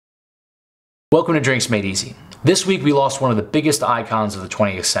Welcome to Drinks Made Easy. This week we lost one of the biggest icons of the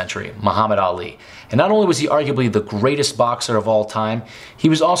 20th century, Muhammad Ali. And not only was he arguably the greatest boxer of all time, he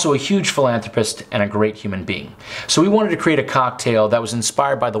was also a huge philanthropist and a great human being. So we wanted to create a cocktail that was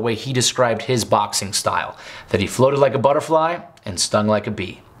inspired by the way he described his boxing style, that he floated like a butterfly and stung like a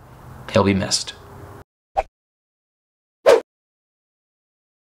bee. He'll be missed.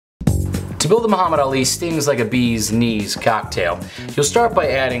 To build the Muhammad Ali Stings Like a Bee's Knees cocktail, you'll start by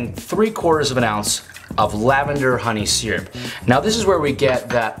adding 3/4 of an ounce of lavender honey syrup. Now this is where we get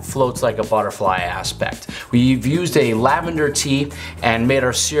that floats like a butterfly aspect. We've used a lavender tea and made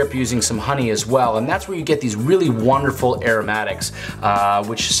our syrup using some honey as well, and that's where you get these really wonderful aromatics,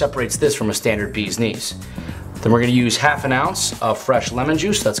 which separates this from a standard bee's knees. Then we're going to use 1/2 ounce of fresh lemon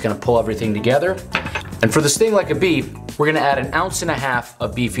juice. That's going to pull everything together. And for the Sting Like a Bee, we're going to add 1.5 ounces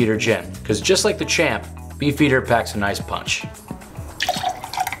of Beefeater gin, because just like the Champ, Beefeater packs a nice punch.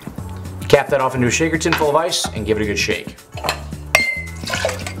 Cap that off into a shaker tin full of ice and give it a good shake.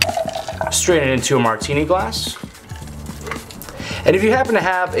 Strain it into a martini glass. And if you happen to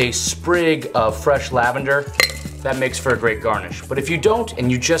have a sprig of fresh lavender, that makes for a great garnish. But if you don't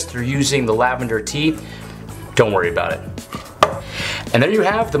and you just are using the lavender tea, don't worry about it. And there you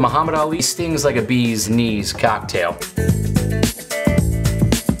have the Muhammad Ali Stings Like a Bee's Knees cocktail.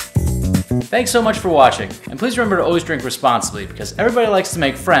 Thanks so much for watching, and please remember to always drink responsibly because everybody likes to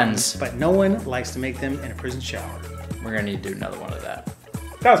make friends, but no one likes to make them in a prison shower. We're gonna need to do another one of that.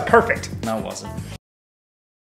 That was perfect. No, it wasn't.